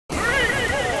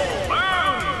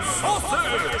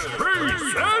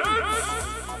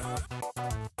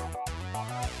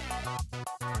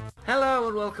Hello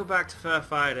and welcome back to Fur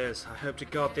Fighters. I hope to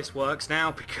God this works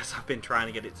now because I've been trying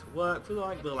to get it to work for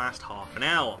like the last half an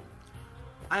hour.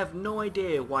 I have no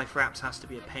idea why Fraps has to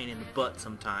be a pain in the butt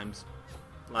sometimes.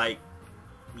 Like,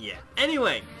 yeah.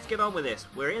 Anyway, let's get on with this.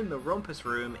 We're in the Rumpus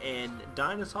Room in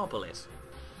Dinosaurpolis.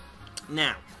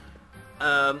 Now,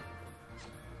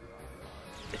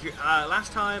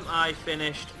 last time I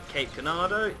finished Cape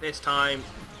Canado. This time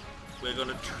we're going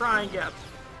to try and get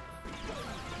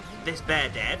this bear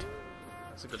dead.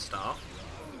 That's a good start.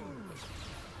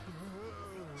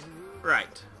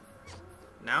 Right.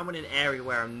 Now I'm in an area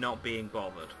where I'm not being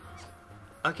bothered.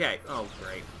 Okay, oh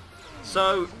great.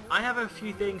 So, I have a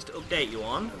few things to update you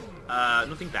on.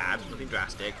 Nothing bad, nothing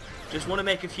drastic. Just want to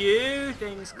make a few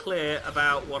things clear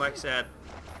about what I said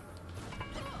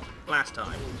last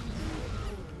time.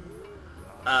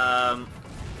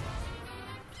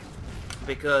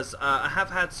 Because I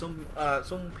have had some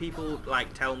people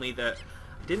like tell me that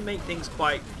I didn't make things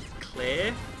quite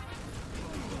clear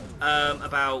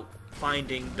about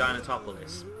finding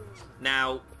Dinosaurpolis.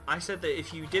 Now, I said that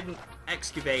if you didn't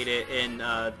excavate it in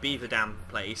Beaver Dam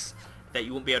place, that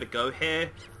you wouldn't be able to go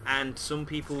here, and some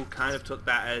people kind of took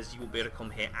that as you wouldn't be able to come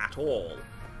here at all.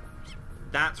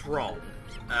 That's wrong.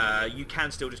 You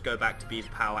can still just go back to Beaver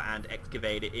Power and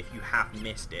excavate it if you have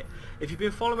missed it. If you've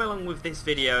been following along with this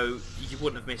video, you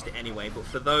wouldn't have missed it anyway, but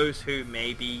for those who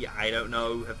maybe, I don't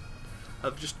know,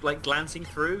 have just like glancing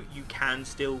through, you can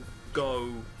still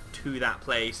go to that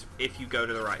place if you go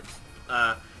to the right,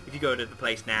 if you go to the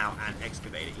place now and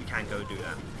excavate it, you can go do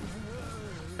that.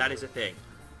 That is a thing.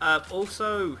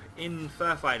 Also, in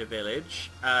Fur Fighter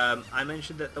Village, I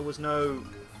mentioned that there was no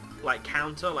like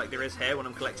counter like there is here. When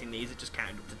I'm collecting these, it just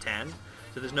counted up to 10.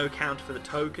 So there's no counter for the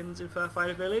tokens in Fur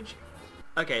Fighter Village.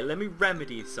 Okay, let me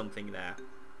remedy something there.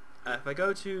 If I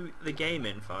go to the game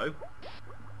info,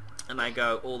 and I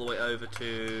go all the way over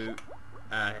to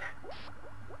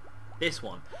this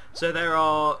one. So there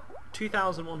are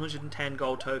 2,110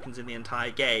 gold tokens in the entire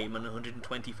game and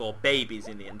 124 babies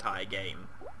in the entire game.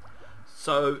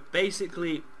 So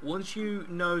basically, once you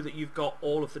know that you've got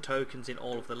all of the tokens in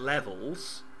all of the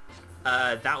levels,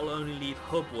 that will only leave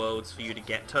hub worlds for you to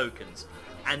get tokens,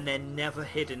 and they're never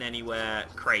hidden anywhere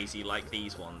crazy like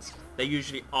these ones. They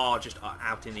usually are just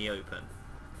out in the open.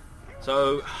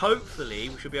 So hopefully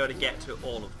we should be able to get to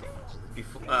all of them,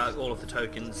 before, all of the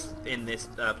tokens in this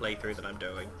playthrough that I'm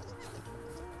doing.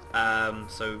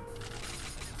 So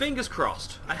fingers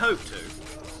crossed. I hope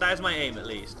to. That is my aim at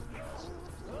least.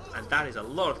 And that is a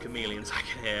lot of chameleons I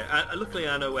can hear. Luckily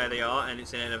I know where they are, and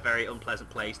it's in a very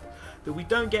unpleasant place that we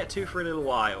don't get to for a little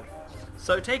while.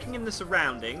 So taking in the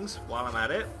surroundings while I'm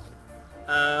at it,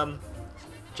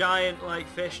 giant like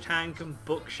fish tank and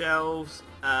bookshelves.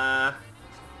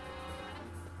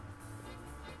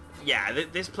 Yeah,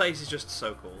 this place is just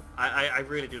so cool. I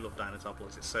really do love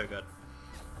Dinosaurpolis. It's so good.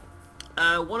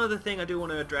 One other thing I do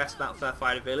want to address about Fur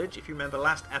Fighter Village. If you remember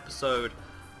last episode,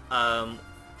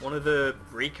 one of the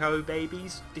Rico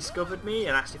babies discovered me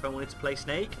and asked if I wanted to play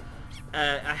Snake.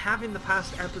 I have in the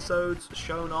past episodes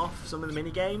shown off some of the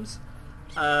minigames.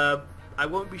 I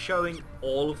won't be showing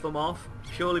all of them off,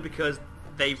 purely because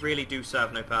they really do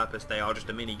serve no purpose. They are just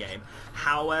a minigame.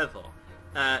 However,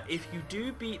 if you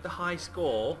do beat the high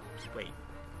score... Wait,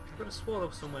 I could have sworn there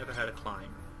was somewhere for her to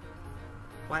climb.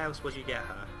 Why else would you get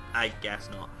her? I guess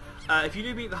not. If you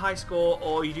do beat the high score,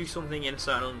 or you do something in a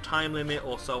certain time limit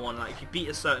or so on, like if you beat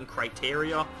a certain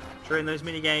criteria during those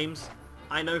minigames,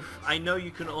 I know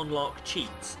you can unlock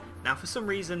cheats. Now for some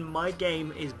reason my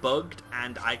game is bugged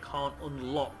and I can't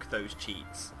unlock those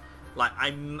cheats. Like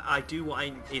I do what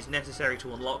is necessary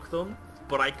to unlock them,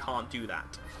 but I can't do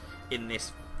that in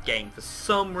this game for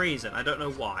some reason. I don't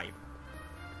know why.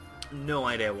 No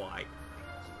idea why.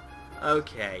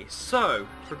 Okay, so,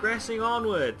 progressing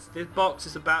onwards. This box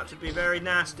is about to be very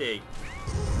nasty.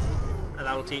 And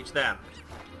that'll teach them.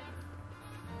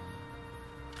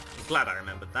 I'm glad I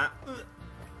remembered that.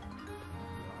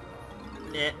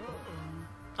 Yeah.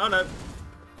 Oh no.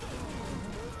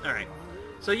 Alright.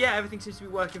 So yeah, everything seems to be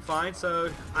working fine,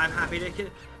 so I'm happy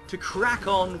to crack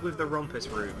on with the Rumpus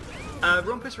Room.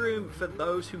 Rumpus Room, for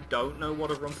those who don't know what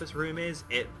a Rumpus Room is,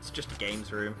 it's just a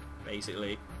games room,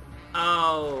 basically.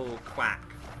 Oh, quack.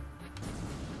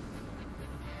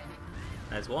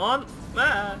 There's one.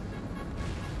 Ah.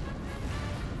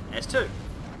 There's two.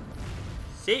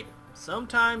 See,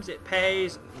 sometimes it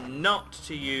pays not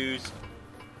to use...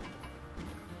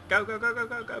 Go, go, go, go,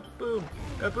 go, go, boom.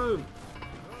 Go, boom.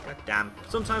 God damn.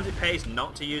 Sometimes it pays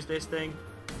not to use this thing.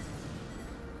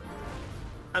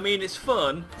 I mean, it's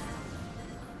fun,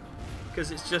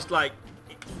 because it's just like,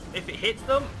 if it hits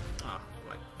them,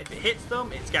 if it hits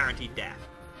them, it's guaranteed death.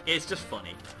 It's just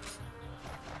funny.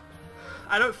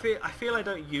 I feel I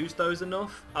don't use those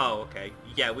enough. Oh, okay.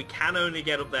 Yeah, we can only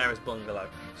get up there as bungalow.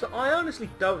 So I honestly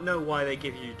don't know why they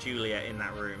give you Juliet in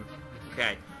that room.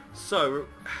 Okay, so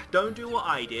don't do what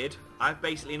I did. I've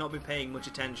basically not been paying much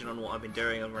attention on what I've been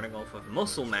doing and running off of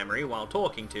muscle memory while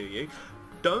talking to you.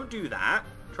 Don't do that.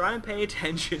 Try and pay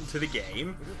attention to the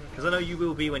game, because I know you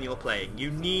will be when you're playing.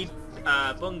 You need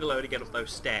bungalow to get up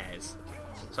those stairs.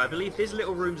 So I believe this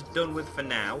little room's done with for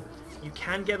now. You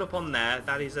can get up on there.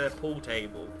 That is a pool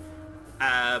table.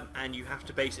 And you have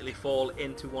to basically fall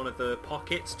into one of the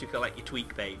pockets to collect your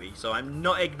tweak baby. So I'm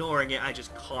not ignoring it, I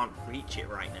just can't reach it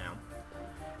right now.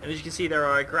 And as you can see, there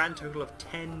are a grand total of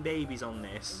 10 babies on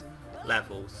this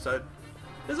level. So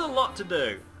there's a lot to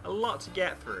do. A lot to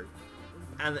get through.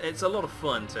 And it's a lot of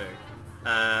fun too.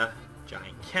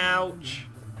 Giant couch.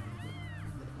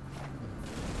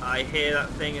 I hear that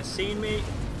thing has seen me.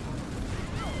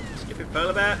 Skip it,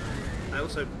 polar bear. I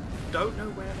also don't know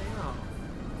where they are.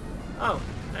 Oh,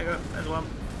 there you go. There's one.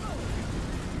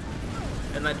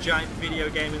 And that giant video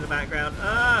game in the background.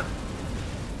 Ah!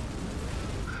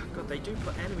 God, they do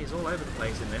put enemies all over the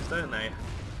place in this, don't they?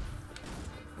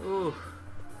 Ooh.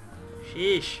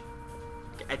 Sheesh.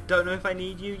 I don't know if I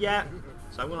need you yet,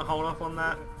 so I'm going to hold off on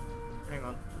that. Hang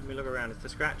on. Let me look around. Is there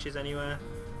scratches anywhere?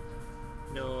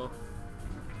 No.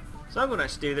 So I'm going to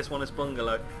actually do this one as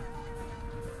bungalow.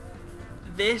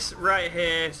 This right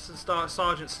here is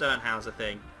Sergeant Sternhauser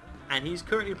thing, and he's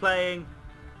currently playing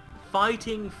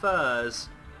Fighting Furs.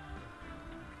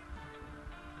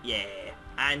 Yeah,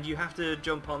 and you have to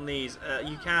jump on these.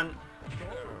 You can,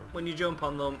 when you jump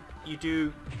on them, you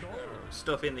do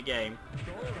stuff in the game.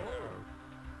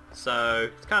 So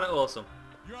it's kind of awesome.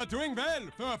 You are doing well,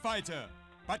 fur fighter,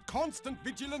 but constant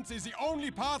vigilance is the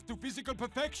only path to physical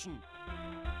perfection.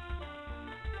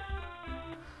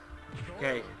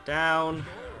 Okay, down,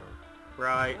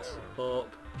 right,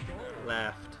 up,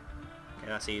 left. Okay,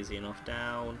 that's easy enough.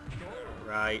 Down,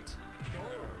 right,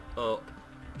 up,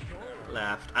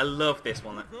 left. I love this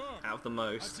one out of the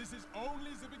most. This is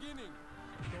only the beginning.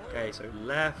 Okay, so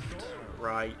left,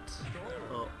 right,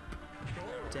 up,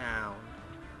 down,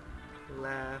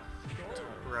 left,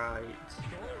 right,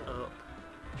 up.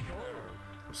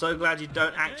 I'm so glad you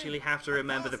don't actually have to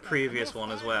remember the previous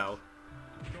one as well.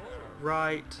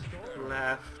 Right,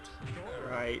 left,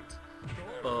 right,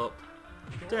 up,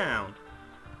 down.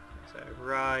 So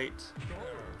right,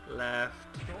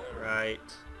 left, right,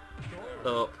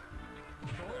 up,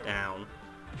 down.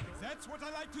 That's what I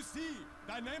like to see.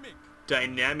 Dynamic.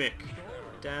 Dynamic.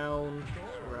 Down,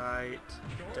 right,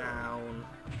 down,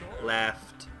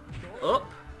 left,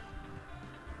 up,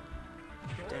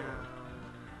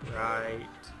 down, right,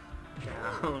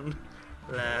 down,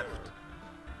 left,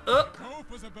 up. Go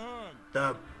for the burn.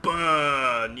 The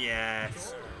burn,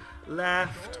 yes.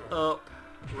 Left, up,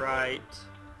 right,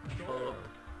 up,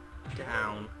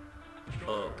 down,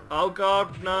 up. Oh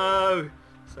god, no!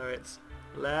 So it's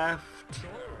left,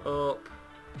 up,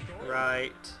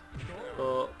 right,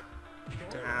 up,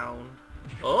 down,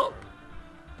 up,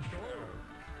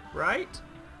 right.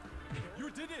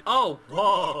 You did it. Oh,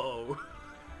 whoa!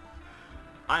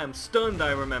 I am stunned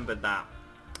I remembered that.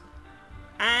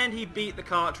 And he beat the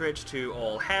cartridge to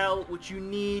all hell, which you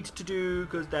need to do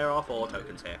because there are 4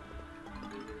 tokens here.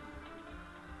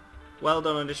 Well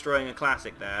done on destroying a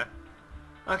classic there.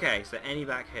 Okay, so any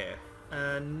back here?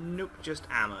 Nope, just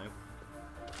ammo.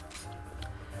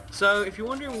 So if you're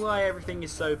wondering why everything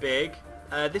is so big,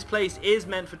 this place is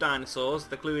meant for dinosaurs.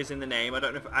 The clue is in the name. I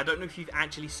don't know if you've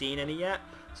actually seen any yet.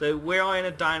 So we're in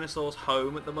a dinosaur's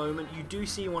home at the moment. You do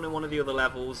see one in one of the other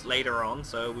levels later on,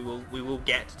 so we will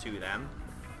get to them.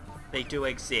 They do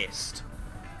exist.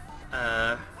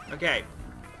 Okay.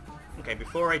 Okay,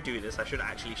 before I do this, I should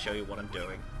actually show you what I'm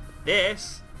doing.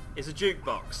 This is a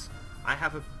jukebox. I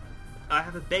have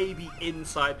a baby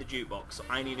inside the jukebox, so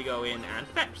I need to go in and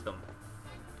fetch them.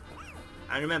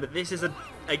 And remember, this is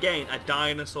again a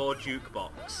dinosaur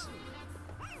jukebox.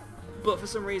 But for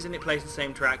some reason it plays the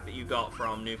same track that you got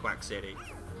from New Quack City.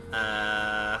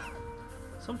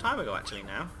 Some time ago actually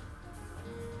now.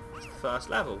 It's the first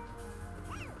level.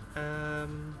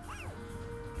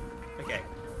 Okay,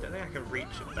 don't think I can reach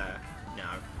up there. No.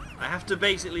 I have to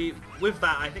basically, with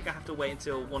that, I think I have to wait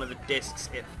until one of the discs,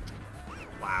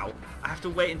 wow. I have to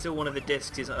wait until one of the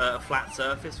discs is a flat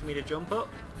surface for me to jump up,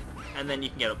 and then you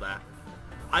can get up there.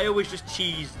 I always just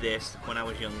cheesed this when I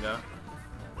was younger.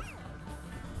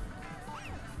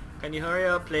 Can you hurry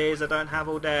up, please? I don't have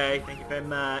all day. Thank you very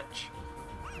much.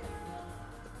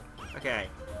 Okay.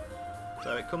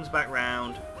 So it comes back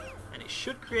round, and it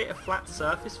should create a flat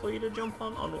surface for you to jump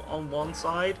on one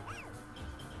side.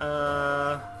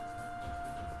 I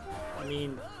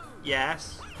mean,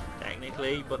 yes,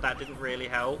 technically, but that didn't really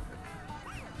help.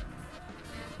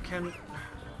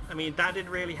 I mean, that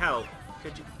didn't really help.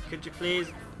 Could you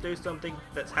please do something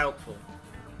that's helpful?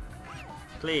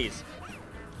 Please.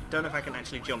 Don't know if I can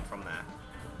actually jump from there.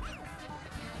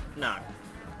 No.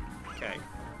 Okay.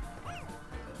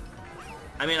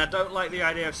 I mean, I don't like the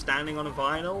idea of standing on a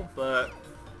vinyl, but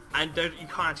you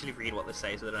can't actually read what they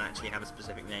say, so they don't actually have a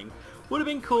specific name. Would have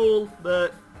been cool,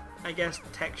 but I guess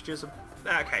textures are...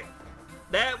 Okay.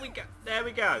 There we go. There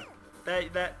we go.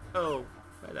 Oh,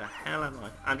 where the hell am I?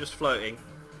 I'm just floating.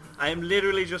 I am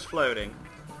literally just floating.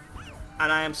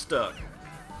 And I am stuck.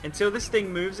 Until this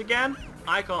thing moves again,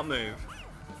 I can't move.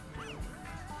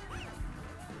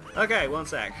 Okay, one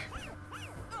sec.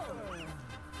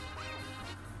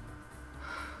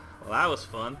 Well, that was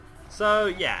fun. So,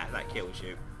 yeah, that kills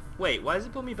you. Wait, why does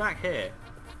it put me back here?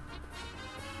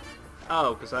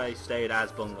 Oh, because I stayed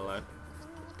as Bungalow.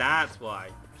 That's why.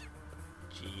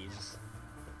 Jeez.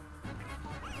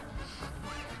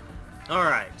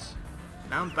 Alright.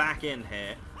 Now I'm back in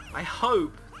here. I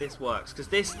hope this works, because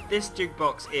this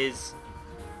jukebox is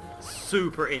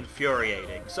super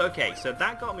infuriating. So, okay, so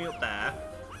that got me up there.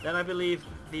 Then I believe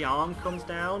the arm comes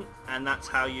down, and that's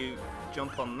how you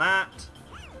jump on that.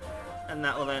 And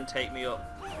that will then take me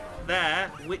up there,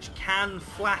 which can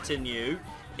flatten you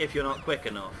if you're not quick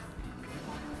enough.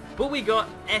 But we got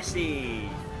Essie.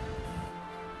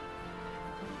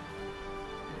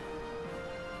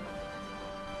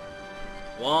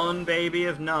 One baby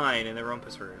of 9 in the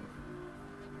rumpus room.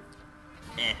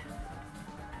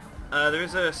 There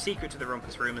is a secret to the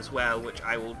rumpus room as well, which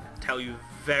I will tell you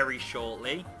very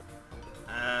shortly.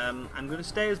 I'm going to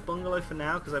stay as Bungalow for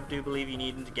now, because I do believe you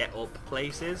need him to get up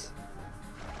places.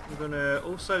 I'm going to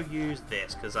also use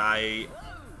this, because I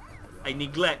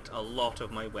neglect a lot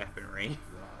of my weaponry.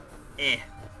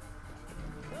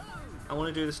 I want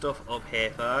to do the stuff up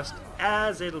here first,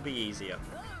 as it'll be easier.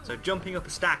 So jumping up a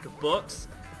stack of books,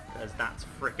 because that's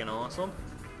freaking awesome.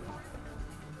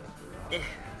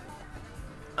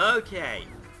 Okay.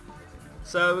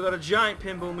 So we've got a giant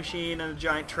pinball machine and a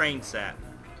giant train set.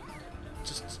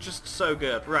 Just so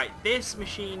good. Right, this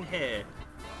machine here,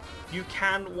 you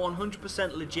can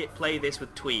 100% legit play this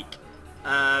with tweak.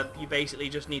 You basically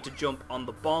just need to jump on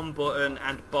the bomb button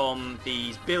and bomb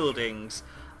these buildings.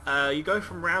 You go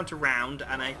from round to round,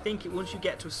 and I think once you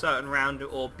get to a certain round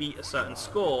or beat a certain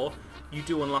score, you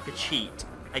do unlock a cheat.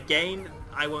 Again,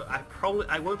 I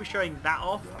won't be showing that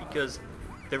off because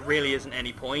there really isn't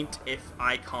any point if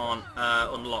I can't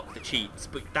unlock the cheats.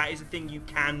 But that is a thing you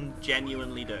can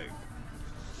genuinely do.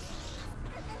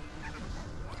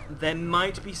 There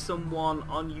might be someone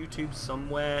on YouTube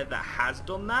somewhere that has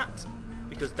done that,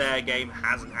 because their game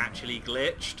hasn't actually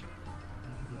glitched,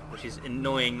 which is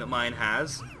annoying that mine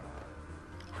has.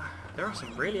 There are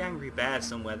some really angry bears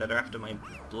somewhere that are after my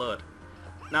blood.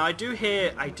 Now I do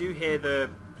hear the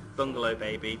Bungalow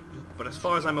baby, but as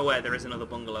far as I'm aware there is another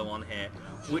Bungalow on here,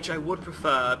 which I would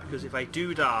prefer, because if I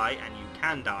do die, and you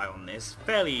can die on this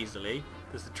fairly easily,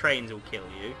 because the trains will kill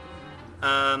you,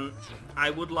 I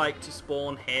would like to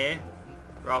spawn here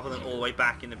rather than all the way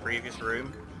back in the previous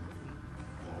room.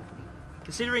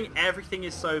 Considering everything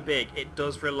is so big, it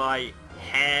does rely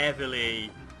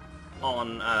heavily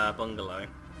on Bungalow.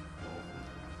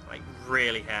 Like,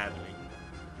 really heavily.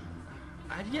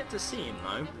 I've yet to see him,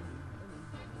 though.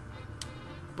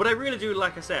 But I really do,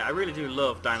 like I said, I really do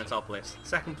love Dinatopolis.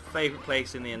 Second favourite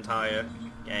place in the entire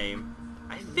game.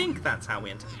 I think that's how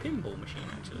we enter the pinball machine,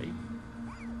 actually.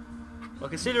 Well,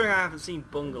 considering I haven't seen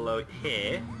Bungalow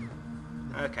here...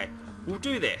 Okay, we'll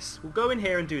do this. We'll go in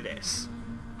here and do this.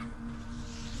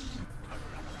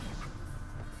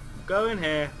 Go in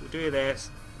here, we'll do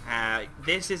this.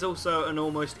 This is also an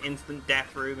almost instant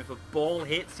death room. If a ball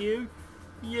hits you,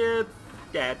 you're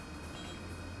dead.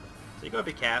 So you gotta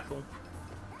be careful.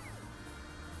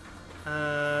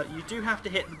 You do have to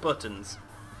hit the buttons.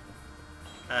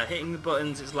 Hitting the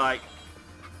buttons is like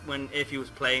if you was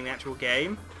playing the actual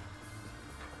game.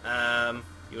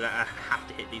 You would have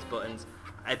to hit these buttons.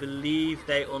 I believe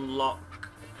they unlock...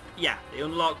 Yeah, they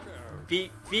unlock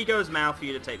Vigo's mouth for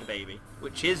you to take the baby,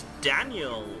 which is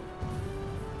Daniel.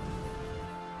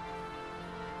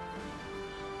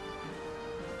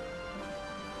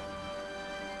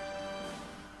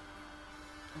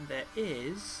 And there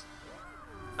is...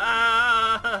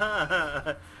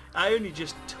 I only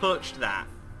just touched that.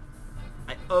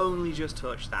 I only just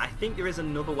touched that. I think there is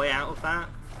another way out of that.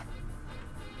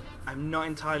 I'm not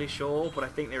entirely sure, but I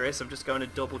think there is. I'm just going to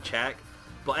double check.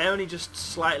 but I only just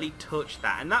slightly touched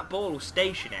that, and that ball was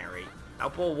stationary.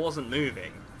 That ball wasn't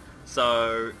moving.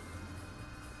 So,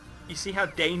 you see how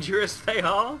dangerous they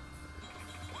are?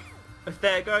 If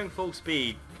they're going full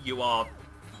speed, you are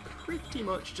pretty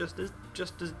much just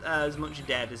as much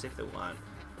dead as if they weren't.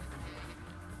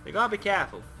 You gotta be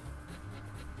careful.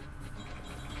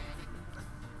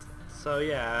 So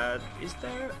yeah, is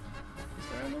there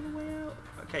another way out?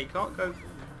 Okay, you can't go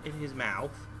in his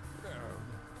mouth.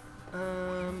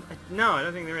 No, I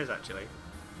don't think there is actually.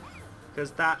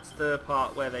 Because that's the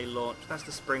part where they launch, that's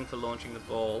the spring for launching the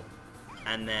ball.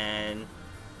 And then...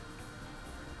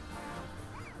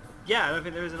 yeah, I don't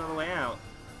think there is another way out.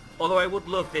 Although I would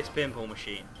love this pinball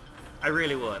machine. I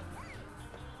really would.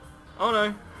 Oh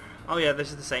no. Oh yeah, this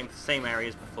is the same area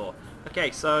as before.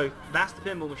 Okay, so that's the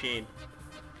pinball machine.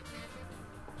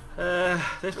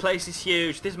 This place is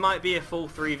huge. This might be a full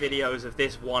 3 videos of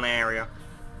this one area.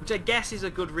 Which I guess is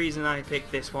a good reason I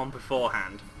picked this one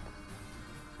beforehand.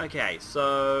 Okay,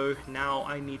 so now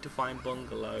I need to find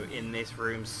Bungalow in this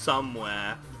room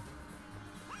somewhere.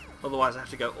 Otherwise I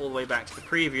have to go all the way back to the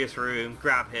previous room,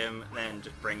 grab him, then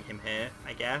just bring him here,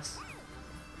 I guess.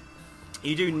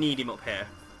 You do need him up here.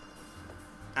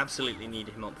 Absolutely need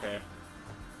him up here.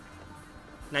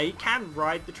 Now you can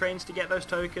ride the trains to get those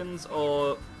tokens,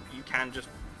 or you can just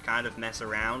kind of mess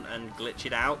around and glitch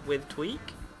it out with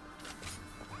Tweak.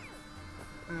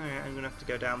 Alright, I'm going to have to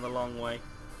go down the long way.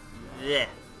 Yeah.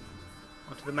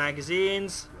 Onto the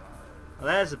magazines. Well,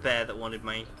 there's a bear that wanted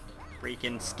my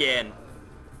freaking skin.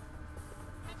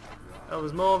 That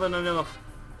was more than enough.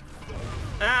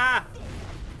 Ah!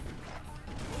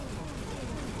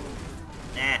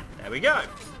 There we go.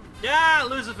 Yeah,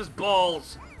 Lucifer's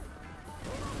balls.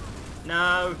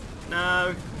 No,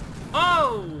 no.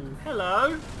 Oh,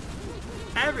 hello.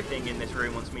 Everything in this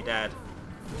room wants me dead.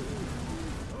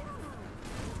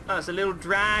 Oh, it's a little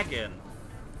dragon.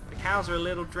 The cows are a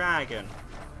little dragon.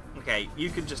 Okay, you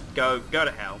can just go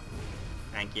to hell.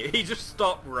 Thank you. He just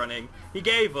stopped running. He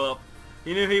gave up.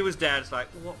 He knew he was dead. It's like,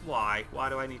 why? Why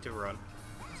do I need to run?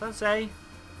 What's that say?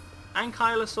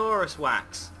 Ankylosaurus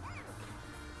wax.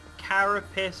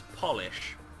 Carapace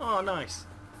polish. Oh, nice.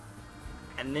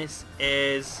 And this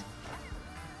is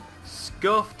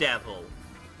Scuff Devil.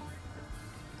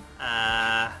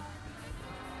 I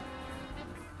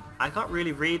can't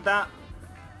really read that,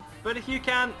 but if you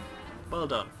can, well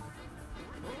done.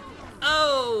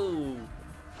 Oh!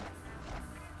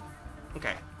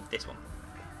 Okay, this one.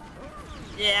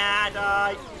 Yeah,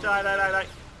 die! Die, die, die, die!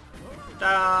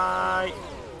 Die!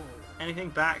 Anything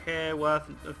back here worth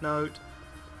of note?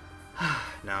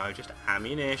 No, just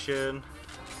ammunition.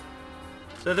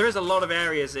 So there is a lot of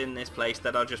areas in this place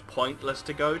that are just pointless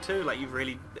to go to. Like,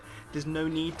 there's no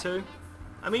need to.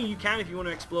 I mean, you can if you want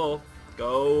to explore.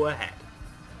 Go ahead.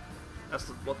 That's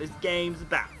what this game's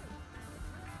about.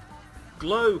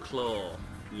 Glow Claw.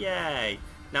 Yay.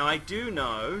 Now, I do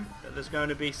know that there's going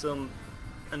to be some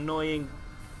annoying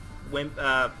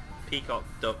peacock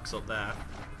ducks up there.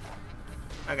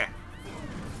 Okay.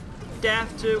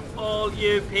 Death to all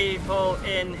you people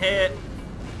in here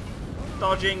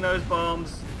dodging those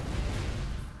bombs.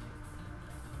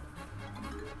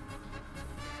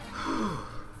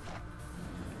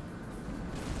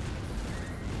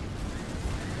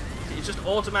 It's just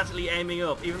automatically aiming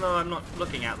up, even though I'm not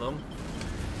looking at them.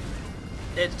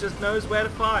 It just knows where to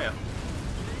fire.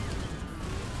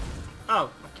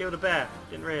 Oh, I killed a bear.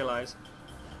 Didn't realise.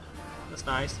 That's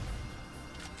nice.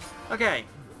 Okay.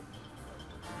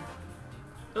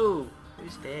 Ooh,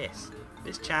 who's this?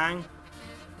 This Chang?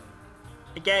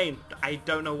 Again, I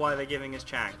don't know why they're giving us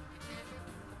Chang.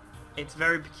 It's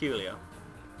very peculiar.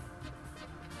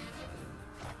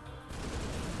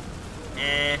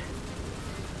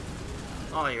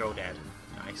 Oh, you're all dead.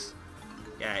 Nice.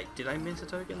 Yeah, did I miss a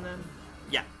token then?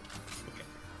 Yeah. Okay.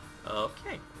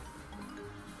 Okay.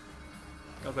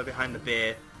 I'll go behind the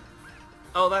beer.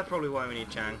 Oh, that's probably why we need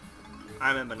Chang. I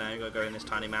remember now, you gotta go in this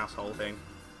tiny mouse hole thing.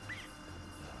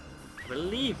 I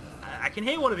believe... I can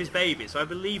hear one of his babies, so I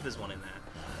believe there's one in there.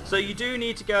 So you do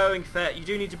need to go and you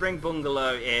do need to bring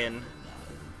Bungalow in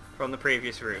from the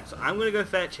previous room. So I'm gonna go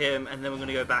fetch him, and then we're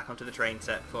gonna go back onto the train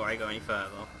set before I go any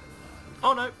further.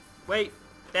 Oh no! Wait!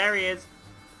 There he is!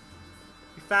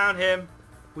 We found him!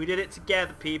 We did it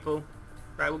together, people!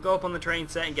 Right, we'll go up on the train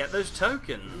set and get those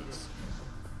tokens!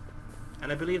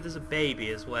 And I believe there's a baby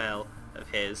as well of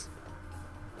his.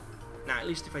 Now, at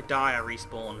least if I die, I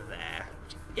respawn there,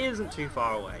 which isn't too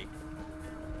far away.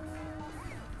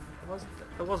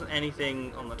 There wasn't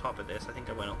anything on the top of this. I think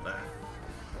I went up there.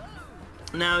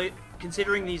 Now,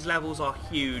 considering these levels are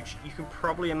huge, you can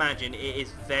probably imagine it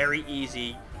is very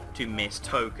easy to miss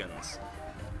tokens.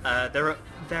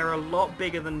 They're a lot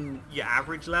bigger than your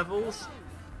average levels,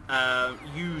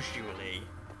 usually.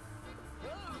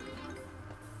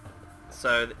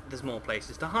 So there's more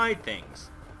places to hide things.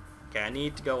 Okay, I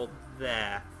need to go up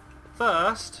there.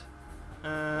 First,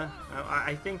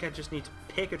 I think I just need to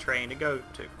pick a train to go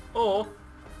to. Or,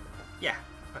 yeah,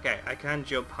 okay, I can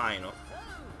jump high enough.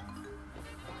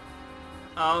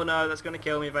 Oh no, that's going to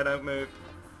kill me if I don't move.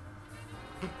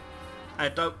 I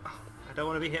don't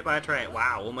want to be hit by a train.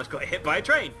 Wow, almost got hit by a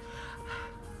train.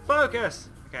 Focus!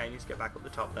 Okay, I need to get back up the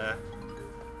top there.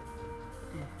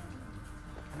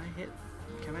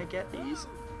 Can I get these?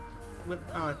 Oh,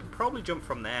 I can probably jump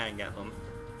from there and get them.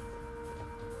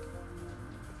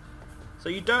 So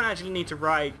you don't actually need to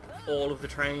ride all of the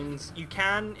trains. You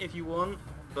can if you want,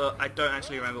 but I don't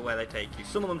actually remember where they take you.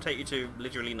 Some of them take you to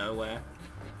literally nowhere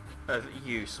of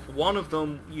use. One of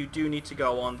them you do need to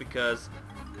go on because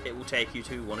it will take you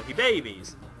to one of your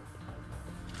babies.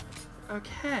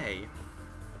 Okay.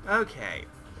 Okay.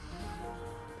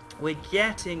 We're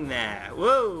getting there.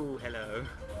 Whoa, hello.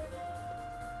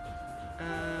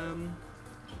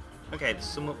 Okay, there's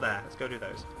some up there. Let's go do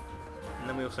those. And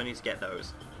then we also need to get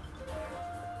those.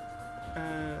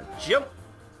 Jump!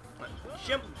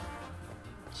 Jump!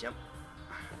 Jump!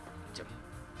 Jump!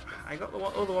 I got the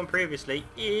other one previously.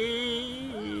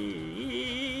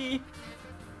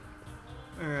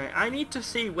 Alright, I need to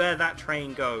see where that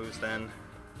train goes then.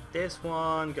 This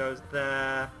one goes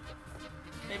there.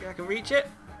 Maybe I can reach it?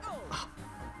 Oh,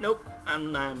 nope.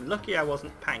 And I'm lucky I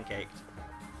wasn't pancaked.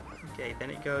 Okay, then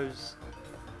it goes...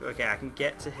 Okay, I can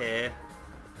get to here.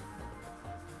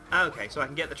 Okay, so I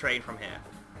can get the train from here.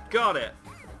 Got it!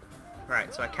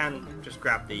 Right, so I can just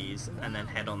grab these and then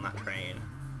head on that train.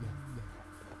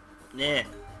 Yeah.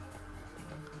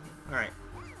 Alright.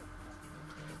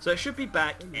 So it should be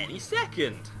back any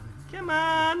second. Come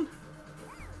on!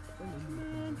 Come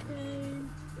on, train.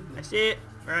 I see it.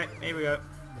 Alright, here we go.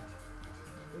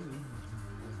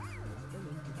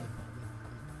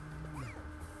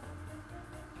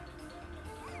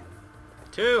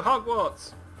 To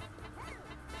Hogwarts!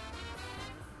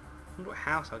 I wonder what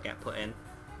house I'll get put in.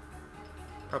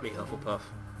 Probably Hufflepuff.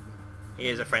 He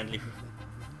is a friendly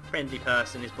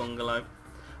person, his bungalow.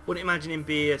 Wouldn't imagine him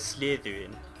be a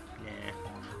Slytherin. Yeah.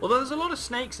 Although there's a lot of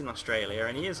snakes in Australia,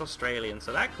 and he is Australian,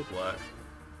 so that could work.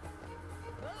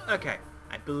 Okay,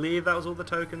 I believe that was all the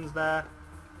tokens there.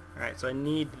 Alright, so I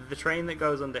need the train that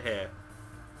goes under here.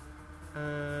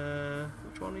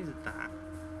 Which one is that?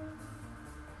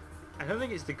 I don't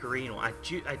think it's the green one.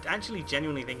 I actually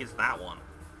genuinely think it's that one.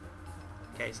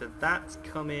 Okay, so that's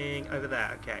coming over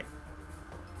there. Okay.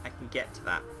 I can get to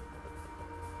that.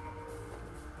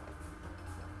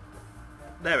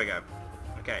 There we go.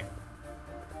 Okay.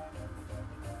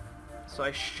 So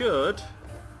I should...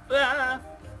 Ah!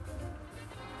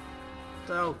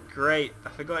 Oh, great. I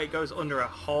forgot it goes under a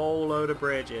whole load of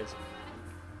bridges.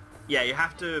 Yeah, you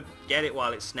have to get it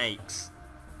while it snakes.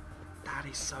 That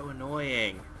is so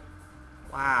annoying.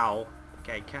 Wow.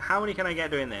 Okay, how many can I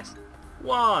get doing this?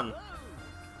 One!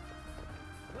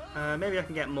 Maybe I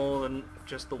can get more than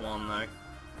just the one, though.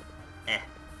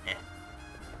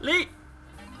 Leap!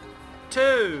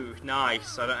 Two!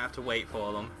 Nice, I don't have to wait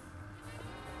for them.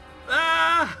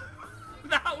 Ah!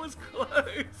 That was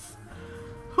close!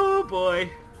 Oh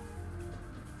boy.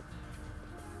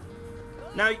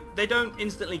 Now, they don't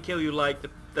instantly kill you like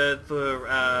the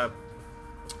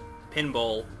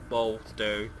pinball balls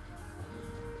do.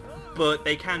 But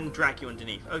they can drag you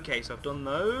underneath. Okay, so I've done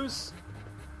those.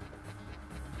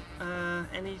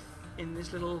 Any in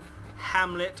this little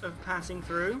hamlet of passing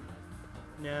through?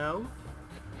 No.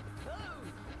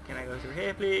 Can I go through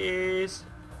here, please?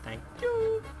 Thank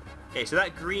you. Okay, so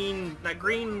that green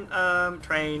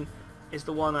train is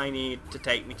the one I need to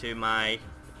take me to my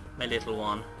little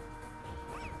one.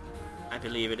 I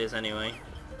believe it is anyway.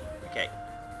 Okay.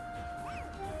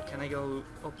 Can I go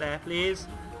up there, please?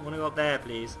 I want to go up there,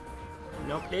 please.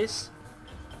 No, please.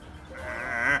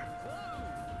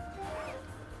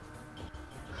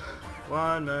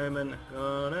 One moment.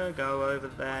 Gonna go over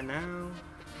there now.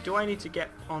 Do I need to get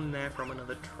on there from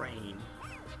another train?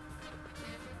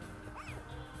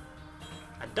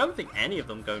 I don't think any of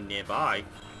them go nearby.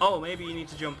 Oh, maybe you need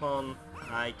to jump on...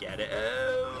 I get it.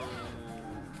 Oh,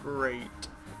 great.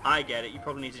 I get it. You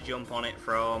probably need to jump on it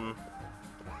from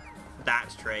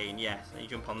that train. Yes, and you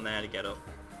jump on there to get up.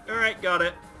 Alright, got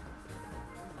it.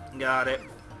 Got it.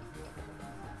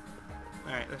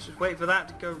 Alright, let's just wait for that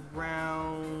to go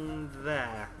round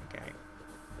there. Okay.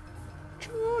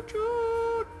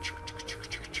 Choo-choo.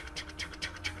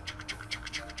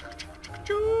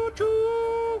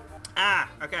 Choo-choo. Ah,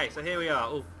 okay, so here we are.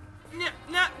 Oh.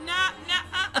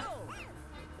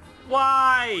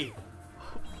 Why?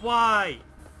 Why?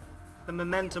 The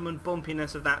momentum and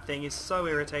bumpiness of that thing is so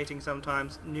irritating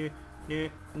sometimes.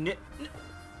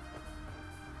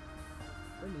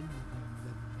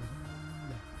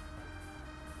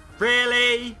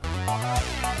 Really?